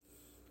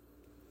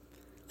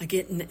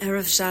Again,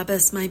 Erev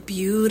Shabbos, my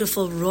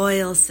beautiful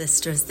royal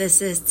sisters.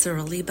 This is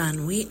Tzura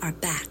Liban. We are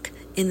back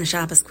in the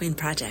Shabbos Queen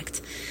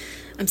Project.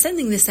 I'm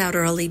sending this out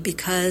early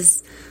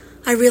because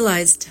I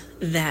realized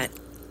that,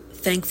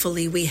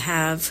 thankfully, we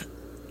have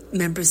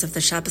members of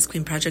the Shabbos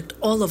Queen Project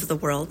all over the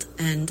world,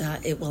 and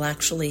it will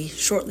actually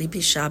shortly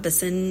be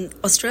Shabbos in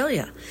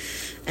Australia,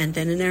 and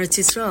then in Eretz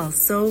Yisrael.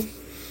 So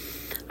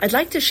I'd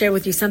like to share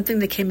with you something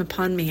that came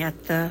upon me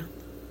at the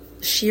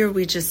shir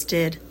we just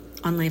did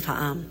on Lev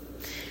Ha'am.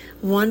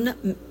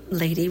 One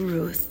lady,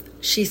 Ruth,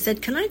 she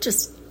said, can I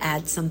just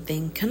add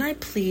something? Can I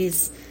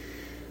please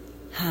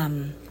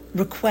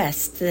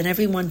request that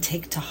everyone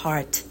take to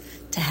heart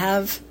to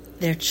have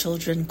their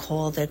children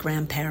call their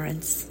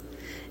grandparents,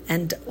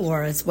 and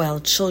or as well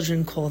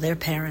children call their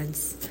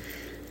parents,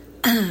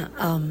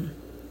 to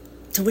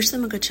wish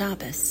them a good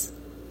Shabbos.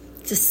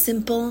 It's a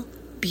simple,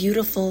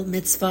 beautiful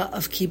mitzvah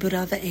of Kibud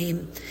Av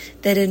V'Em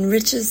that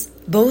enriches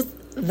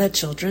both the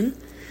children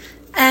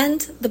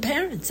and the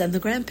parents and the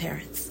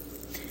grandparents.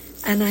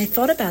 And I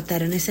thought about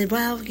that and I said,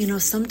 well,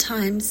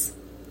 sometimes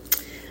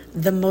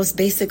the most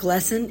basic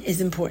lesson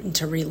is important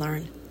to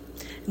relearn.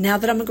 Now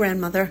that I'm a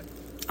grandmother,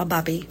 a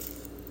babi,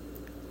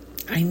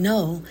 I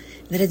know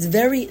that it's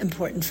very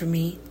important for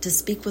me to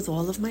speak with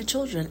all of my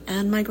children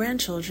and my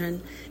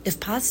grandchildren, if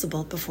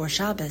possible, before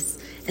Shabbos.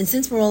 And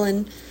since we're all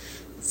in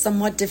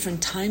somewhat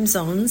different time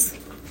zones,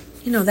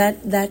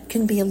 that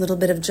can be a little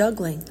bit of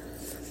juggling.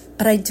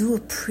 But I do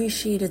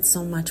appreciate it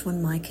so much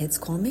when my kids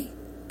call me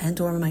and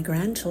or my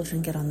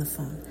grandchildren get on the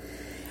phone.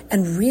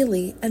 And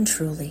really and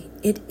truly,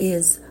 it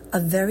is a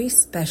very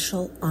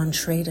special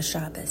entree to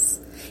Shabbos.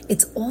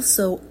 It's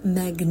also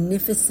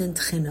magnificent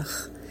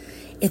chinuch.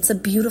 It's a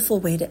beautiful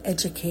way to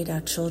educate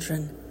our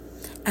children.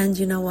 And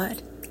you know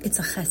what? It's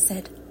a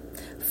chesed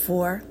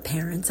for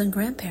parents and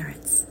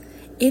grandparents.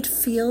 It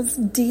feels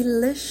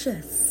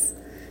delicious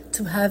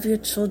to have your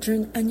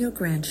children and your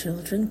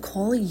grandchildren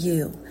call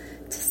you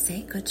to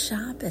say, good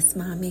Shabbos,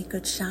 Mommy,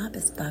 good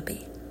Shabbos,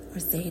 Bubby, or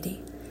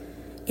Zadie.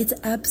 It's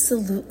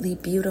absolutely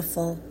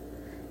beautiful,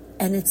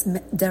 and it's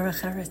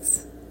derech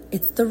eretz.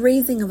 It's the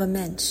raising of a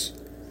mensch,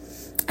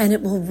 and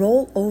it will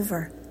roll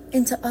over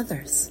into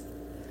others.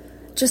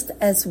 Just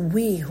as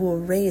we who were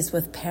raised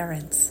with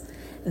parents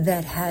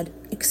that had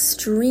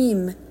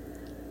extreme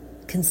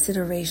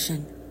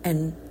consideration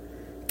and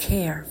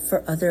care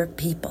for other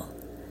people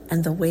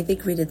and the way they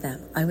greeted them.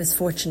 I was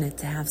fortunate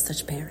to have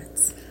such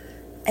parents.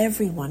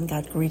 Everyone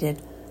got greeted,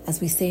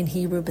 as we say in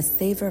Hebrew,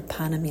 b'sever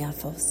panim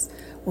yafos,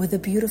 with the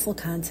beautiful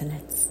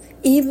countenance.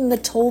 Even the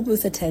toll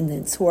booth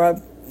attendants, who are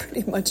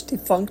pretty much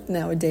defunct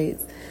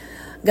nowadays,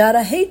 got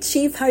a, hey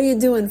chief, how you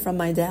doing, from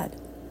my dad.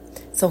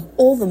 So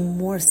all the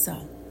more so,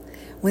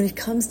 when it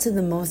comes to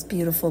the most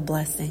beautiful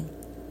blessing,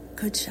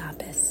 good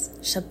Shabbos,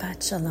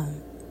 Shabbat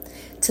Shalom,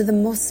 to the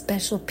most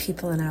special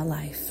people in our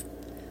life,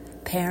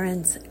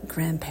 parents,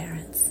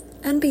 grandparents,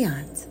 and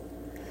beyond,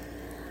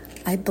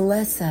 I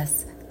bless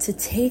us to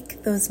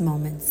take those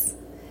moments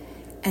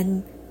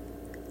and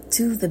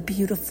do the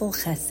beautiful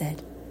chesed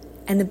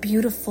and a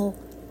beautiful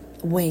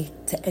way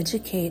to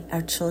educate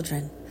our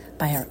children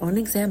by our own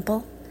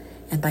example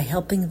and by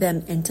helping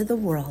them into the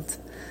world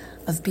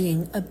of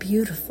being a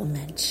beautiful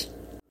mensch.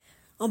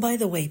 Oh, by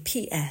the way,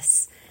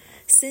 P.S.,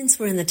 since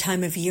we're in the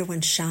time of year when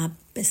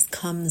Shabbos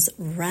comes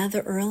rather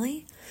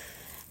early,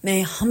 may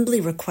I humbly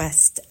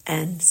request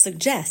and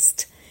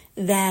suggest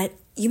that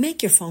you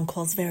make your phone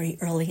calls very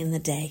early in the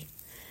day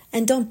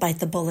and don't bite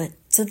the bullet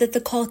so that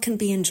the call can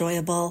be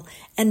enjoyable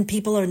and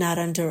people are not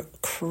under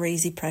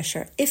crazy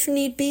pressure. If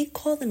need be,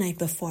 call the night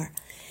before.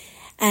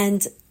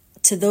 And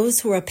to those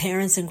who are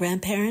parents and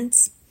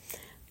grandparents,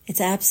 it's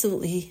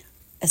absolutely,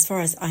 as far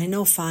as I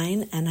know,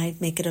 fine, and I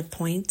make it a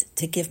point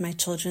to give my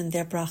children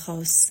their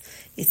brachos,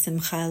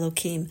 yisimcha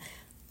Elokim,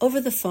 over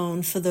the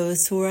phone for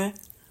those who are,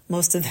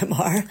 most of them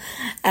are,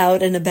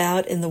 out and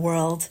about in the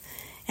world.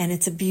 And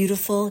it's a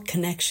beautiful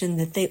connection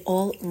that they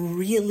all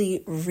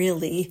really,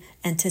 really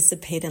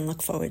anticipate and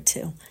look forward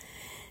to.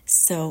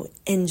 So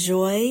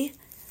enjoy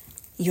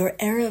your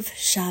Erev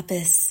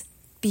Shabbos,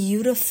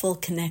 beautiful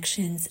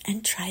connections,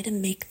 and try to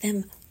make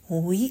them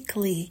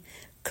weekly,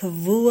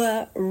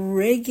 kavua,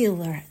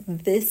 regular.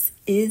 This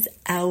is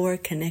our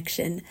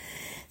connection.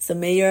 So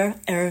may your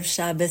Erev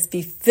Shabbos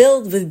be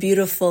filled with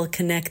beautiful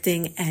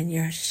connecting and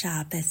your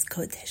Shabbos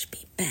Kodesh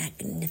be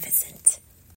magnificent.